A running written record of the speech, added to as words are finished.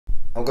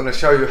I'm gonna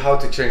show you how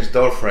to change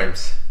door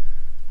frames.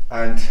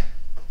 And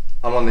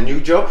I'm on a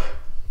new job,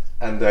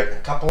 and the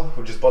couple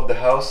who just bought the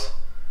house,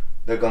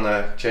 they're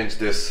gonna change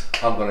this.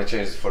 I'm gonna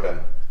change it for them.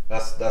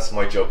 That's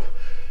my job.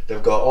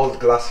 They've got old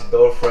glassy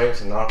door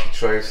frames and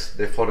architraves.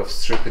 They thought of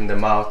stripping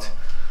them out.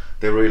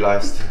 They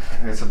realized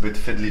it's a bit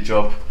fiddly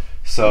job,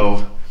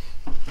 so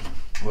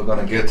we're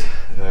gonna get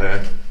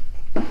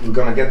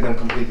them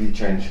completely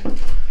changed.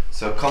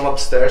 So come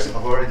upstairs. I've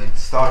already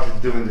started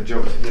doing the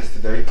job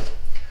yesterday.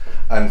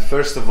 And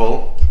first of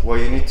all,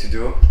 what you need to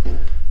do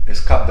is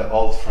cut the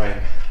old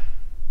frame.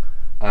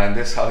 And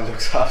this is how it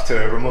looks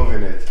after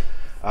removing it.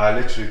 I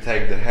literally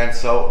take the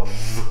handsaw,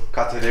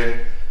 cut it in,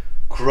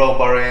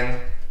 crowbar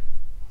in,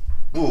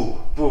 boo,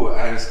 boo,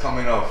 and it's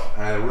coming off,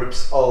 and it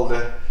rips all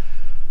the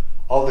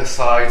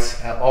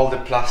sides and all the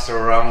plaster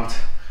around.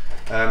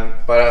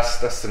 But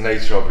that's the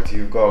nature of it.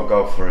 You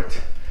go for it.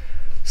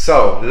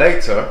 So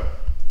later,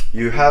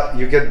 you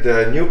get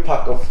the new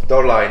pack of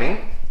door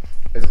lining.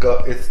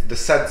 The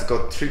set's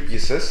got 3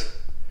 pieces,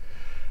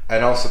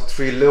 and also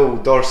 3 little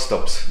door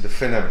stops, the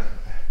thinner,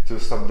 to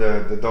stop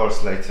the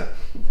doors later.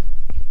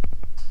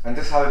 And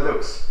this is how it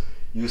looks.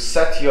 You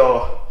set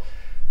your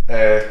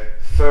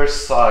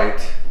first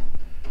side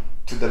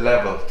to the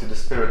level, to the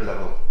spirit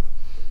level.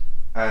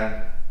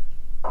 And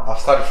I've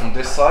started from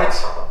this side.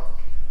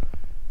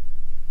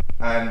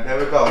 And there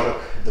we go,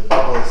 look, the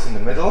bubble is in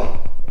the middle.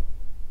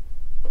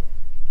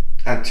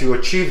 And to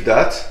achieve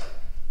that,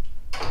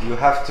 you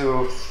have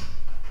to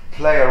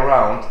play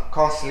around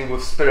constantly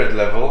with spirit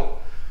level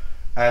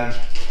and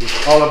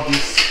with all of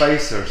these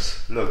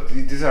spacers. Look,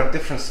 these are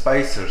different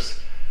spacers.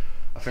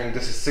 I think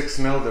this is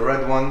 6mm, the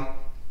red one,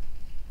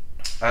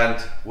 and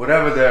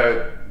whatever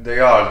they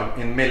are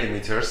in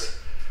millimeters,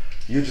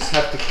 you just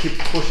have to keep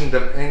pushing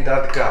them in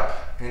that gap,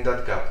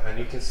 and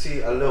you can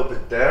see a little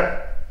bit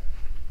there.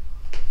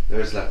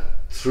 There's like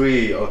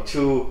 3 or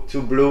 2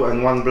 blue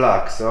and 1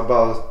 black, so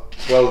about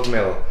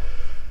 12mm.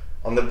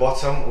 On the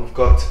bottom we've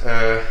got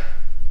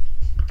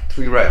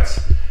 3 reds.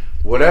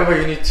 Whatever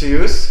you need to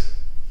use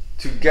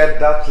to get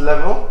that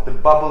level, the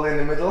bubble in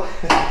the middle,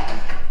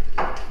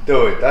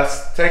 do it.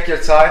 Take your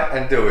time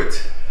and do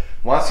it.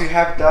 Once you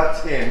have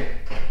that in,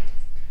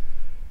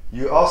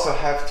 you also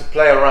have to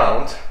play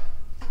around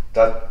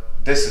that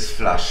this is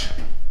flush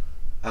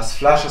as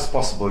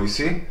possible. You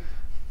see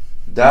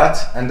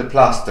that, and the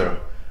plaster,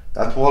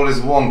 that wall is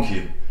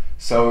wonky,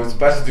 so it's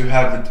better to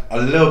have it a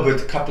little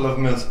bit, couple of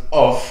mils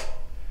off,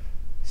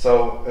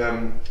 so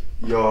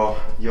your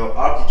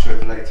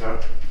architrave later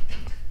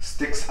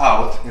sticks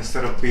out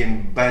instead of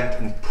being bent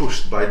and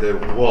pushed by the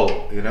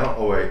wall, you know,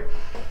 away.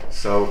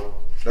 So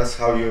that's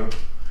how you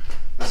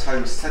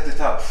set it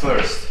up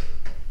first.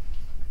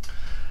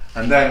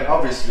 And then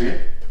obviously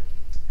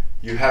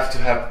you have to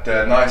have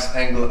the nice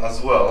angle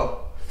as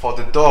well for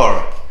the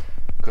door,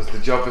 because the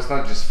job is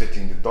not just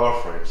fitting the door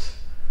frames.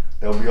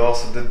 There will be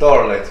also the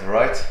door later,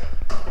 right?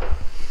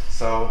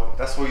 So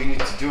that's what you need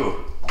to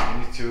do. You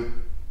need to,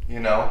 you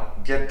know,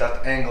 get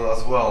that angle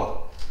as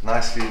well,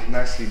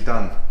 nicely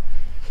done,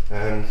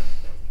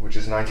 which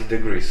is 90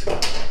 degrees.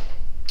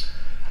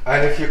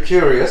 And if you're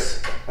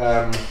curious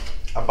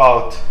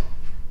about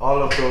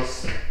all of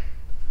those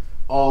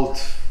old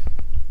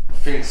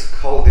things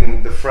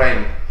holding the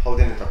frame,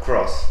 holding it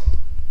across,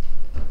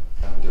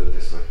 let me do it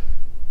this way.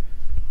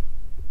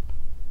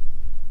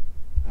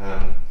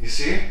 You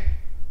see?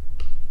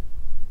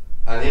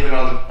 And even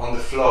on the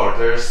floor,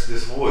 there's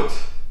this wood.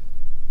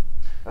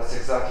 That's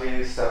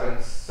exactly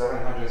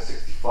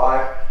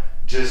 765,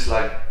 just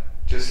like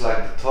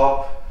the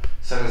top,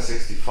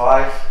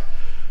 765.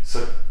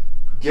 So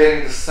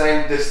getting the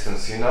same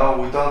distance, you know,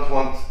 we don't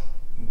want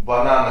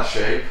banana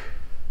shape,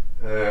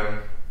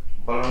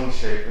 balloon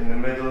shape in the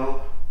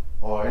middle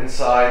or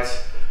inside.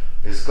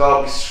 It's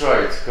gotta be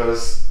straight,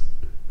 because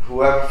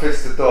whoever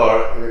fits the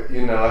door,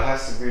 you know, it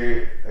has to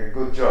be a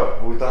good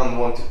job. We don't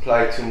want to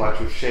play too much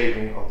with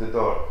shaping of the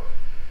door.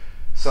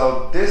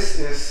 So this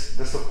is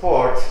the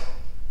support,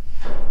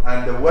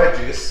 and the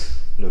wedges,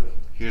 look,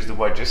 here's the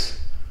wedges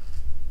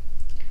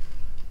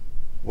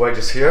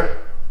here.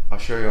 I'll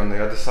show you on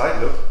the other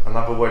side. Look,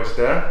 another wedge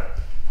there,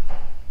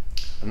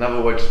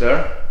 another wedge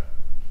there.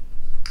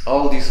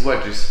 All these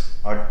wedges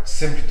are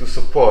simply to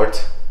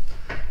support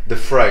the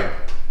frame.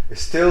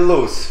 It's still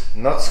loose,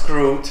 not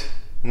screwed,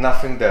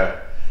 nothing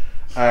there.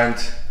 And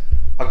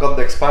I got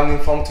the expanding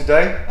foam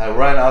today. I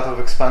ran out of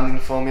expanding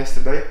foam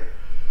yesterday.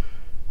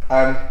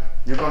 And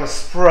you're gonna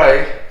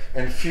spray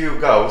in few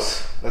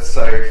goes, let's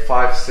say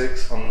 5,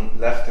 6 on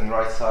left and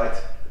right side,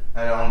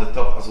 and on the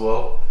top as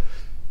well,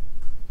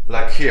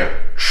 like here,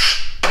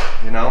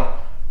 you know,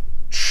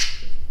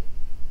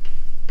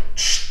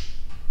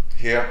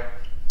 here.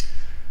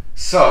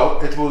 So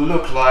it will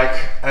look like,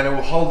 and it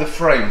will hold the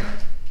frame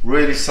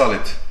really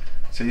solid.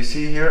 So you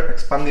see here,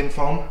 expanding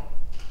foam,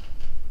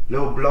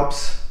 little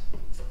blobs,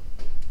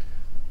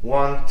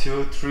 1,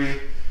 2,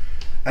 3,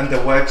 and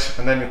the wedge,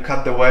 and then you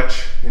cut the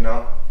wedge, you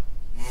know,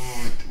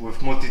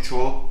 with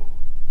multi-tool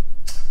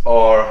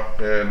or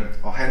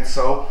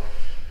handsaw.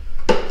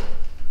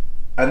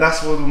 and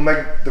that's what will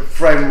make the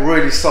frame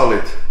really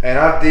solid. And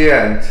at the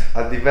end,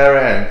 at the very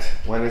end,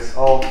 when it's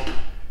all,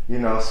 you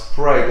know,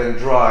 sprayed and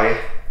dry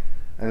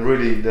and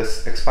really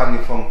this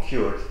expanding foam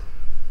cured,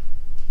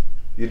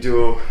 you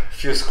do a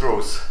few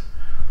screws.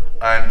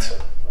 And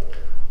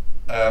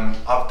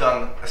I've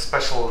done a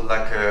special,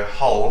 like a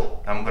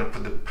hole. I'm gonna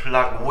put the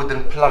plug,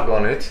 wooden plug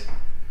on it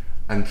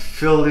and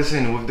fill this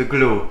in with the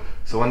glue,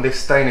 so when they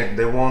stain it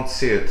they won't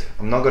see it.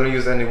 I'm not gonna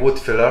use any wood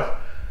filler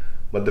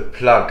but the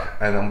plug,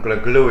 and I'm gonna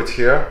glue it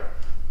here.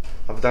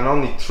 I've done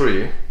only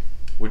 3,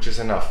 which is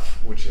enough,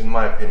 which in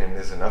my opinion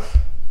is enough.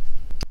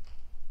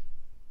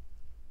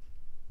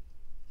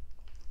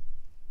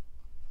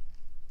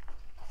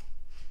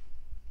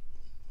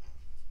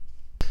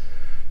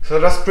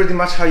 So that's pretty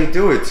much how you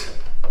do it.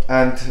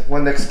 And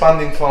when the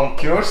expanding foam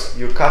cures,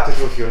 you cut it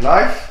with your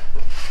knife.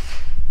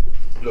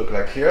 Look,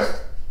 like here.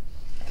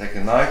 Take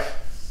a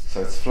knife,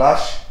 so it's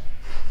flush.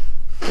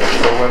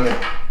 So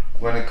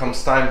when it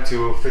comes time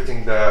to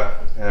fitting the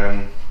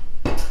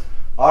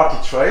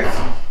architrave,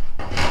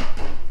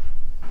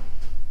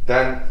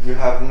 then you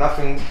have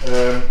nothing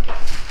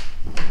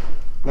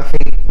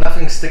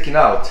sticking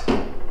out.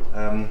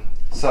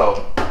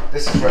 So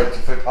this is ready to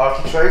fit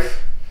architrave.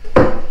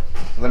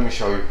 Let me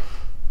show you.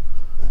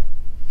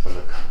 So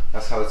look,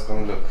 that's how it's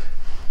going to look.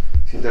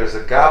 See, there's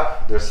a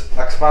gap, there's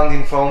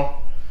expanding foam,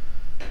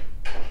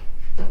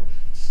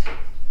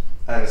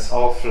 and it's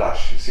all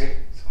flush, you see?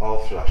 It's all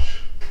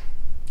flush.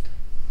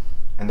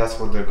 And that's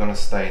what they're gonna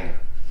stain.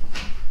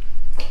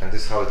 And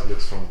this is how it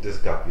looks from this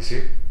gap, you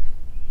see?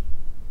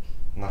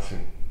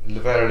 Nothing,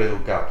 very little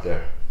gap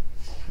there.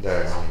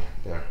 There.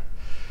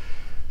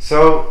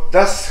 So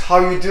that's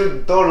how you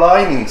do door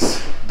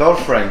linings, door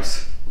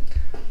frames.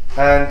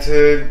 And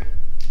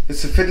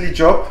it's a fiddly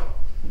job,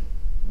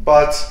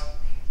 but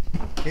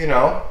you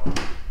know,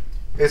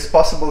 it's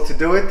possible to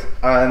do it,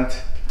 and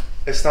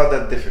it's not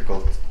that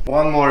difficult.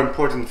 One more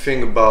important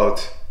thing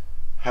about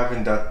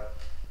having that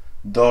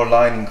door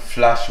lining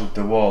flush with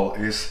the wall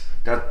is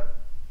that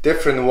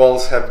different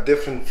walls have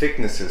different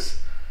thicknesses.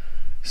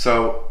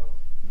 So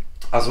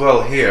as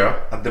well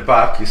here at the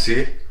back, you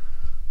see,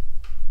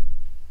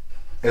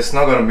 it's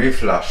not going to be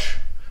flush.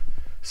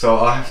 So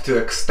I have to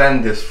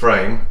extend this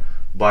frame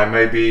by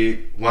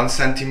maybe 1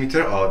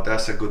 centimeter. Oh,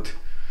 that's a good.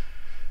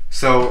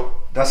 So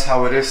that's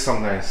how it is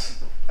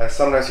sometimes. And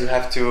sometimes you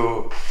have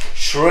to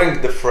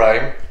shrink the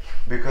frame,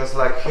 because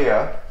like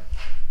here,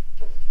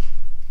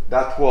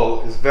 that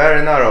wall is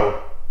very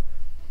narrow.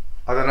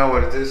 I don't know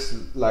what it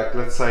is, like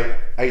let's say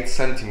 8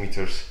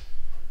 centimeters.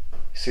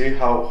 See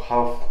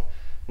how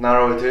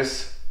narrow it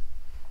is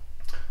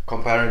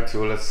comparing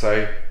to, let's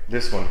say,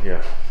 this one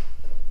here,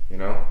 you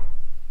know?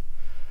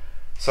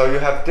 So you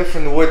have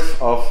different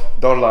width of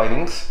door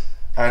linings,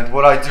 and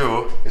what I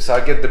do is I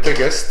get the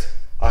biggest.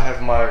 I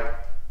have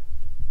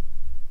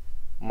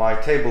my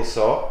table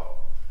saw,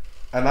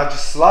 and I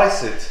just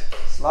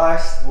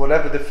slice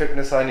whatever the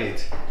thickness I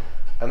need.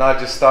 And I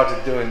just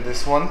started doing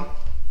this one,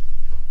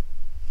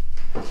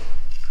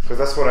 because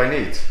that's what I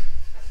need.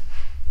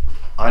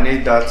 I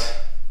need that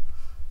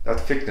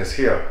thickness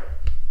here.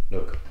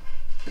 Look,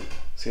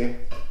 see?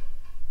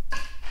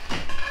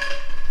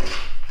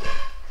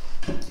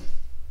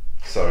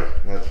 Sorry,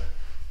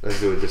 let's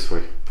do it this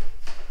way.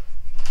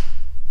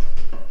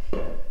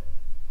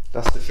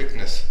 That's the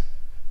thickness.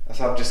 As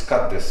I've just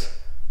cut this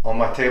on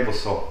my table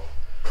saw.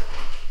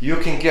 You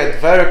can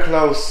get very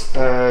close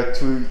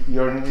to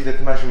your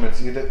needed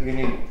measurements.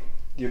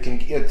 You can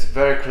get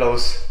very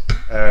close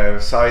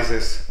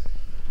sizes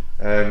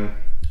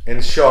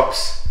in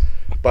shops,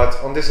 but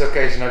on this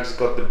occasion I just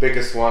got the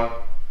biggest one,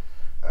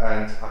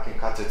 and I can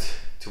cut it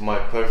to my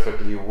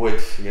perfectly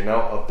width, you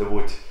know, of the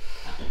wood.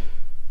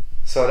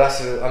 So that's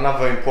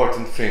another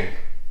important thing,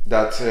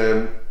 that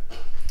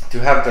to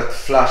have that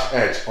flush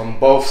edge on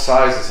both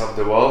sizes of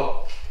the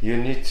wall, you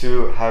need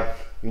to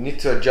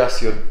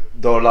adjust your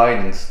door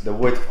linings, the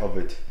width of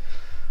it.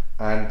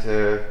 And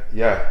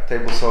yeah,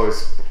 table saw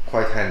is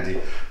quite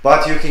handy,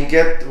 but you can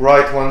get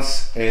right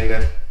ones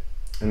in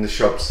the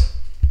shops.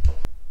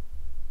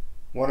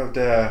 One of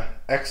the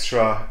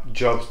extra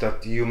jobs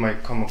that you may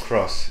come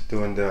across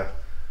doing the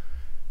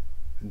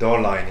door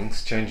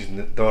linings, changing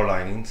the door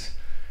linings,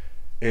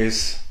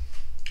 is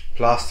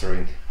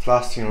plastering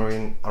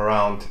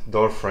around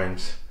door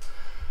frames.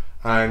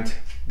 And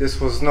this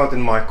was not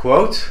in my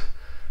quote,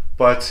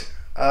 but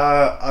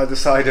I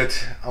decided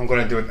I'm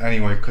gonna do it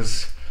anyway,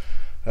 because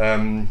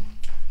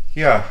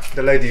yeah,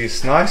 the lady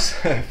is nice.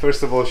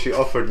 First of all, she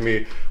offered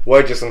me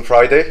wages on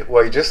Friday,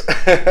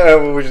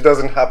 which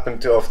doesn't happen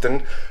too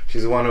often.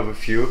 She's one of a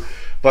few,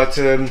 but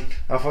I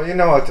thought, you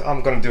know what,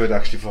 I'm gonna do it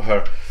actually for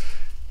her.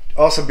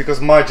 Also because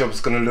my job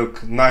is gonna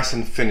look nice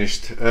and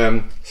finished.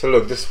 So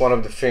look, this is one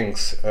of the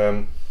things.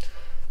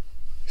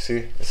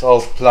 See, it's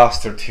all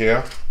plastered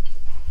here,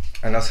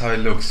 and that's how it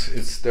looks.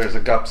 There's a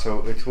gap,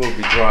 so it will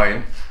be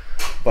drying,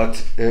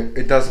 but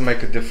it does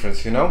make a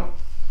difference, you know.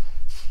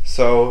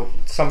 So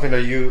it's something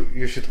that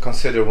you should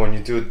consider when you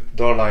do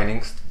door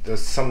linings.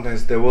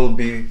 Sometimes there will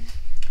be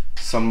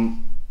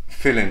some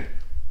filling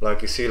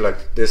like you see,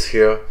 like this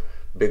here,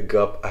 big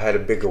gap. I had a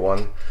bigger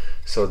one,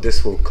 so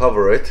this will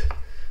cover it,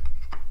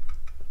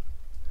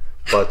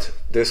 but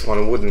this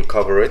one wouldn't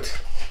cover it,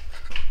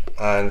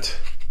 and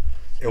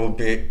it would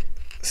be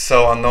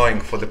so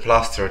annoying for the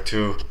plaster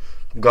to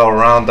go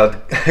around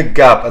that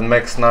gap and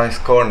makes nice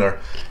corner.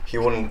 He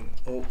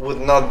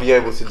would not be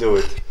able to do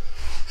it.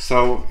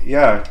 So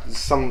yeah,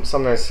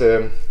 sometimes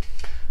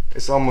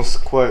it's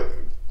almost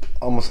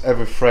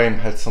every frame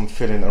had some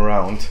filling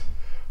around,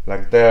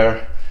 like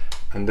there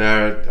and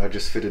there. I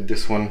just fitted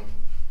this one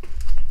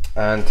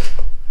and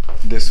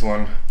this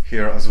one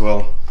here as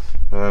well.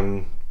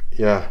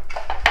 Yeah,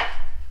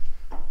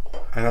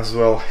 and as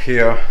well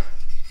here,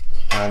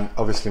 and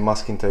obviously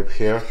masking tape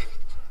here,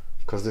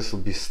 because this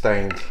will be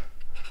stained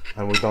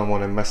and we don't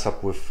want to mess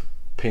up with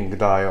pink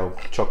dye or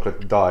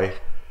chocolate dye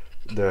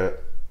the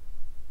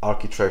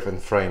architrave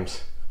and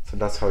frames. So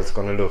that's how it's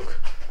gonna look.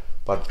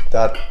 But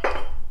that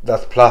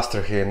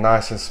plaster here,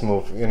 nice and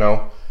smooth, you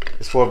know,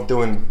 it's worth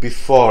doing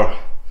before.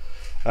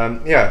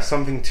 Yeah,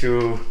 something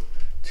to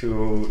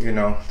you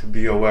know, to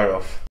be aware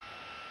of.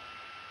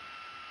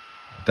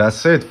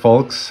 That's it,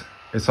 folks.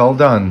 It's all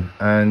done,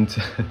 and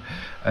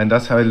and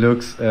that's how it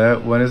looks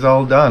when it's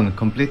all done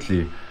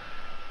completely.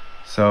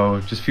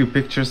 So just few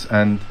pictures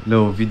and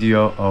little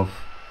video of,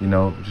 you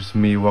know, just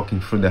me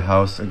walking through the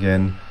house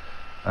again,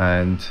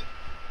 and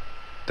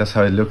that's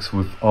how it looks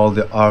with all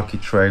the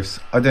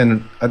architraves. I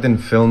didn't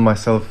film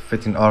myself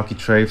fitting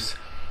architraves.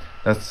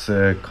 That's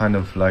kind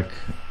of like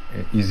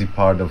an easy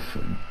part of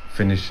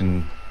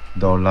finishing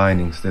door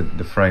linings,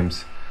 the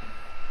frames.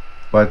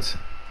 But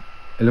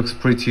it looks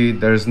pretty.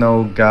 There's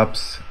no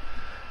gaps.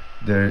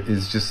 There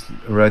is just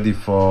ready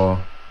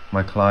for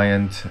my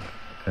client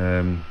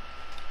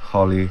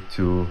Holly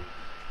to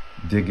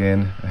dig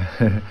in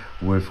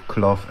with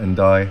cloth and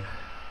dye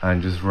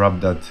and just rub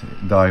that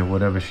dye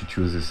whatever she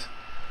chooses.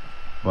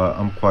 But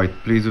I'm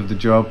quite pleased with the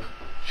job.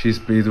 She's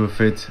pleased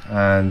with it,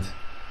 and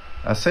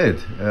that's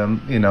it.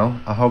 You know,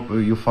 I hope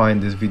you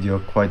find this video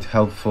quite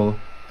helpful.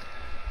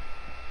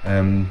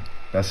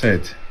 That's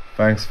it.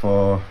 Thanks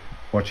for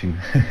watching.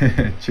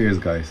 Cheers,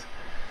 guys.